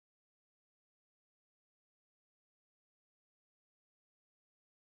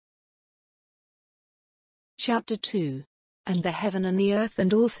Chapter 2. And the heaven and the earth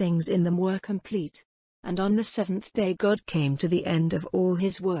and all things in them were complete. And on the seventh day God came to the end of all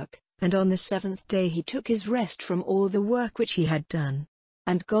his work, and on the seventh day he took his rest from all the work which he had done.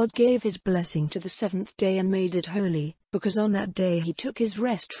 And God gave his blessing to the seventh day and made it holy, because on that day he took his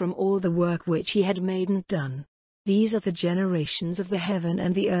rest from all the work which he had made and done. These are the generations of the heaven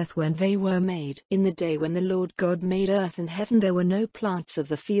and the earth when they were made. In the day when the Lord God made earth and heaven there were no plants of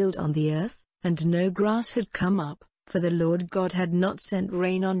the field on the earth, and no grass had come up, for the Lord God had not sent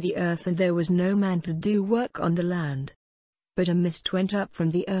rain on the earth and there was no man to do work on the land. But a mist went up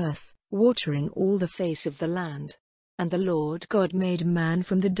from the earth, watering all the face of the land. And the Lord God made man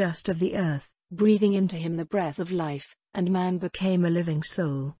from the dust of the earth, breathing into him the breath of life, and man became a living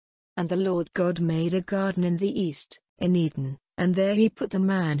soul. And the Lord God made a garden in the east, in Eden, and there he put the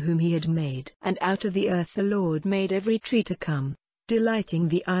man whom he had made. And out of the earth the Lord made every tree to come, delighting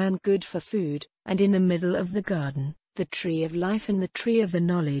the eye and good for food, and in the middle of the garden, the tree of life and the tree of the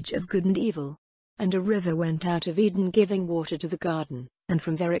knowledge of good and evil. And a river went out of Eden giving water to the garden, and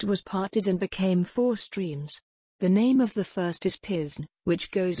from there it was parted and became 4 streams. The name of the first is Pisn,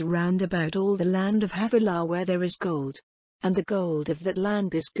 which goes round about all the land of Havilah where there is gold. And the gold of that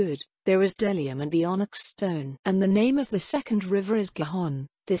land is good, there is bdellium and the onyx stone. And the name of the second river is Gihon,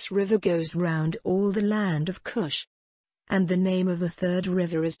 this river goes round all the land of Cush. And the name of the third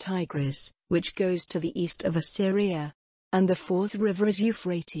river is Tigris, which goes to the east of Assyria. And the fourth river is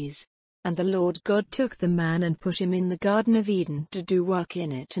Euphrates. And the Lord God took the man and put him in the Garden of Eden to do work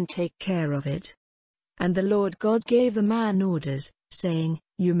in it and take care of it. And the Lord God gave the man orders, saying,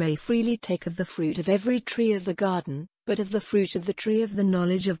 You may freely take of the fruit of every tree of the garden, but of the fruit of the tree of the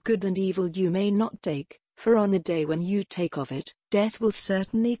knowledge of good and evil you may not take, for on the day when you take of it, death will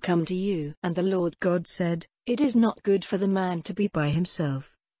certainly come to you. And the Lord God said, It is not good for the man to be by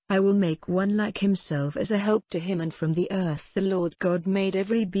himself. I will make one like himself as a help to him. And from the earth the Lord God made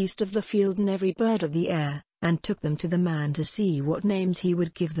every beast of the field and every bird of the air, and took them to the man to see what names he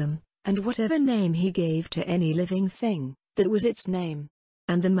would give them, and whatever name he gave to any living thing, that was its name.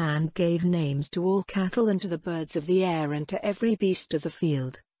 And the man gave names to all cattle and to the birds of the air and to every beast of the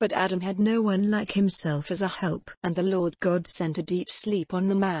field. But Adam had no one like himself as a help. And the Lord God sent a deep sleep on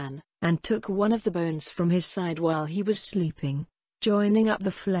the man, and took one of the bones from his side while he was sleeping, joining up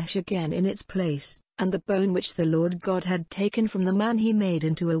the flesh again in its place. And the bone which the Lord God had taken from the man he made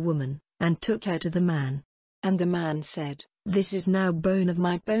into a woman, and took her to the man. And the man said, This is now bone of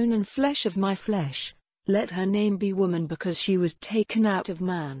my bone and flesh of my flesh. Let her name be woman because she was taken out of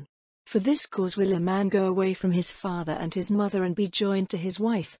man. For this cause will a man go away from his father and his mother and be joined to his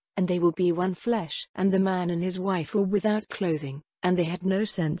wife, and they will be one flesh. And the man and his wife were without clothing, and they had no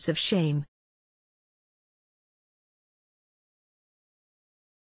sense of shame,